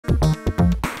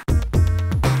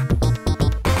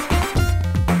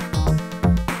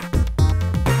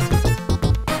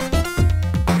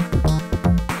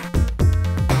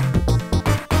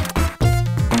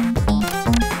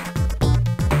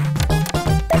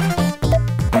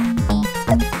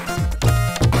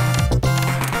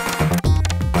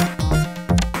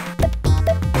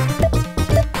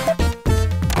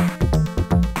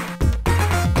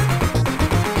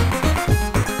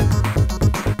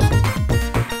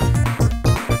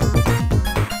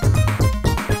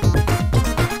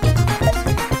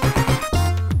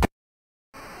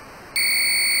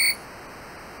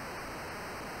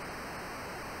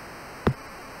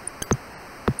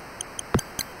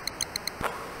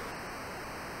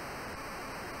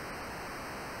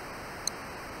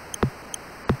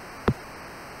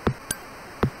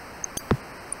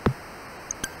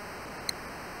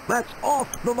That's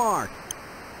off the mark.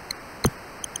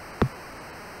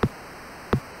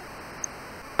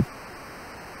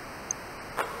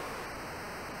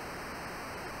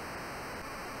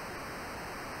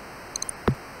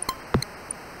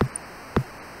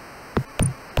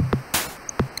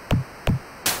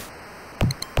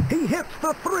 He hits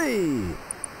the three.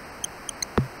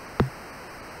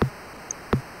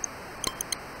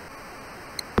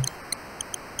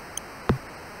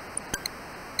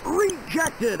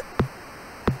 Rejected.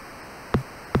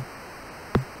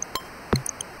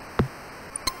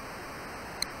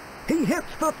 He hits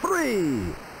the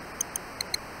three.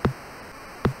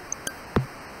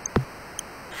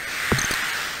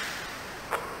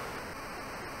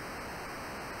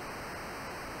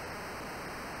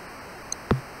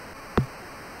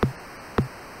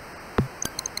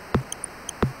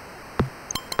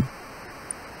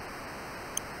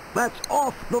 That's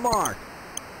off the mark.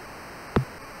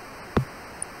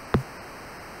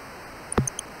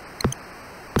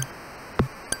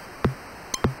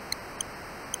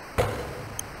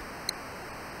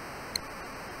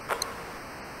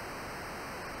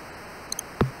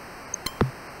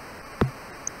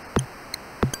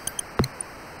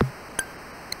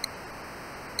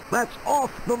 That's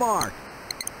off the mark.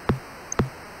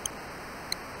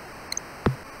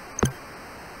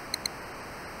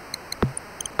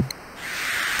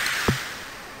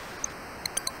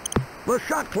 The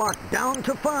shot clock down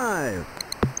to 5.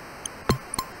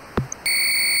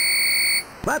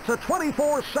 That's a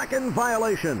 24-second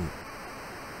violation.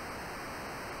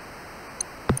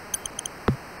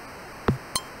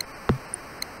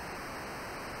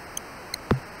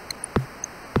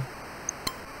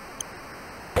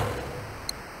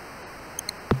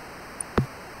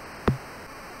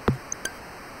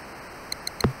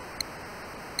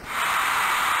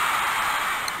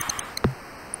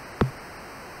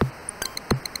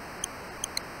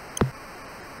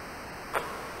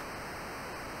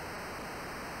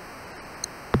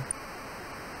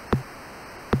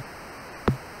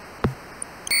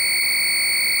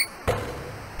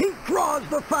 Draws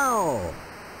the foul.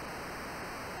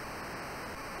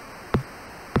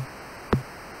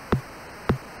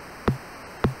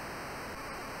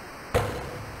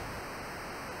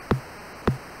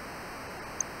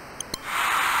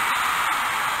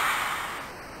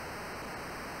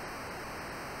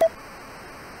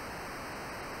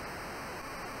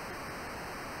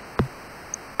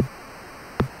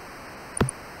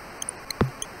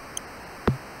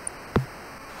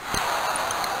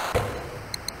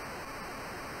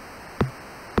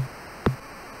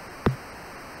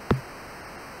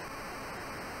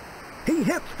 He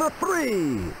hits the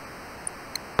three.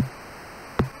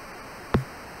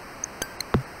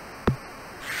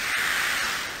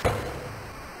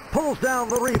 Pulls down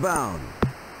the rebound.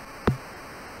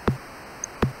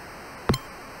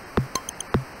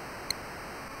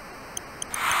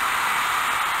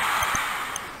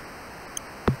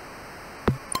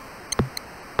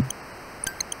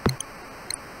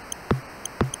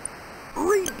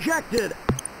 Rejected.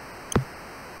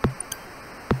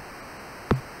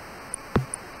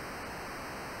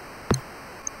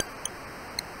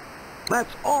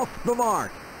 That's off the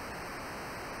mark.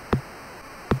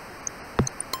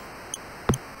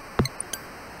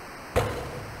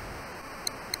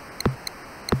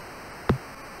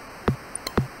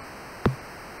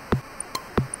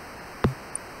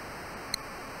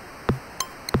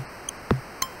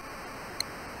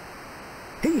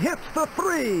 He hits the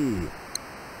three.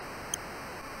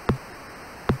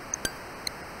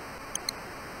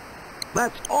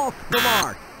 That's off the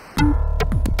mark.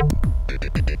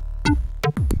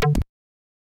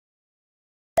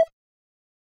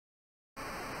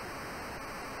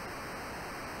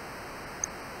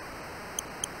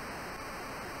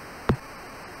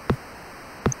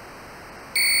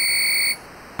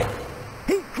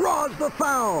 He draws the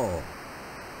foul.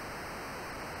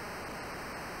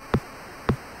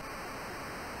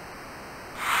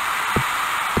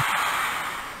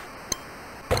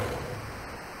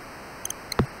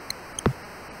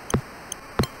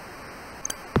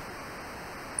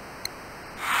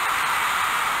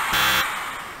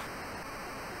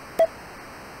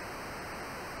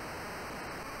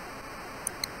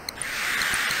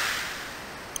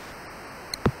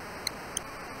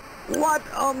 What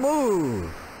a move!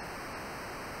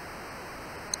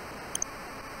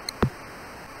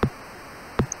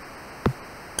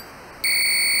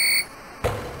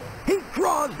 He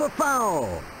draws the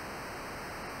foul.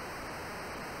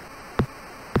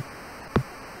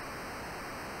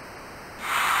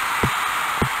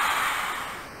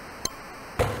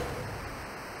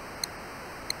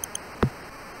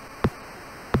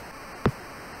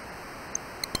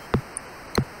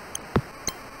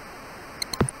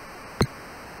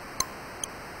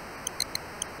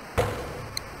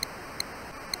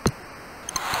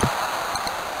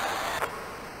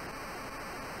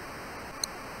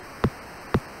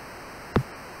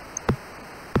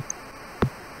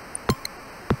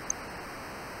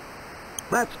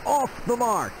 That's off the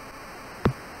mark.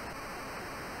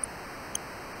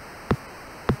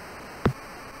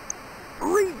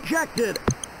 Rejected.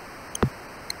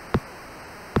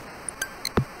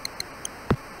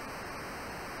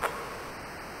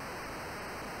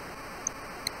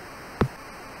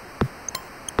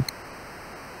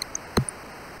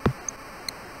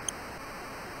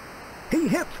 He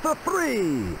hits the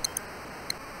 3.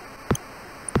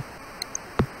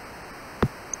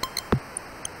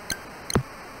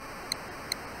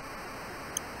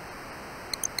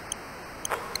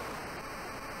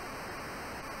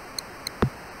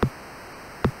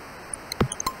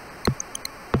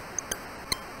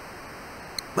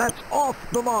 That's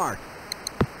off the mark.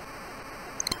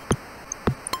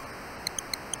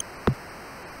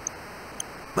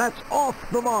 That's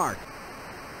off the mark.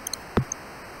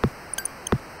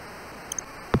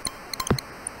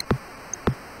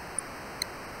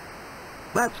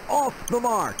 That's off the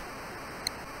mark.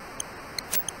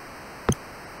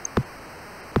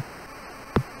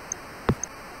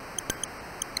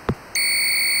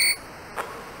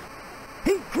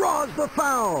 He draws the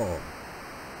foul.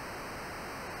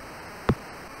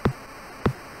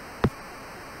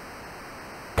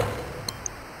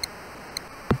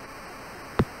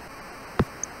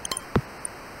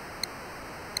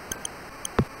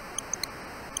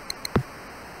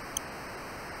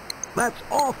 That's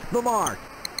off the mark.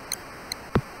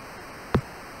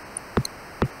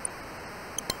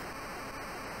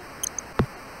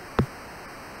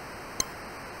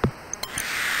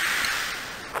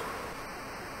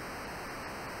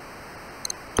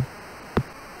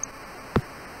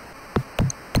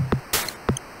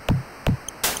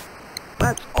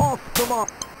 That's off the mark.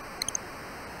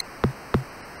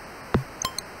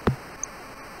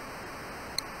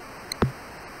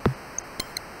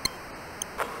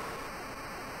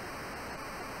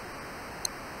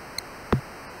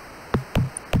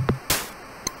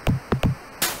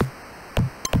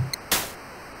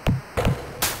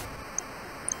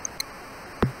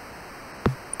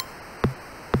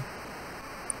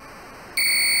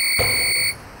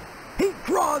 He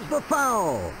draws the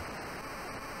foul.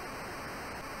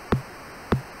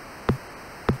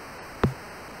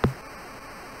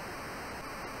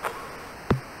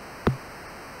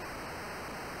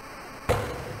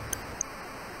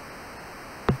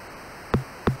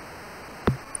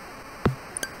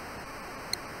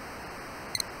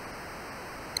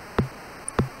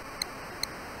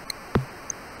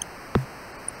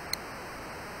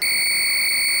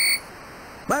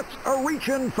 That's a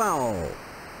reach-in foul.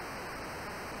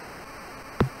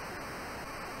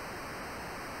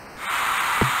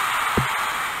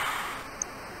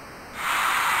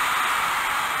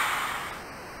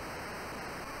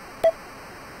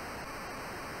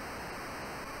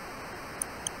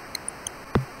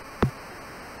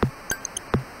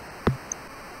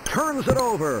 Turns it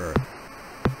over.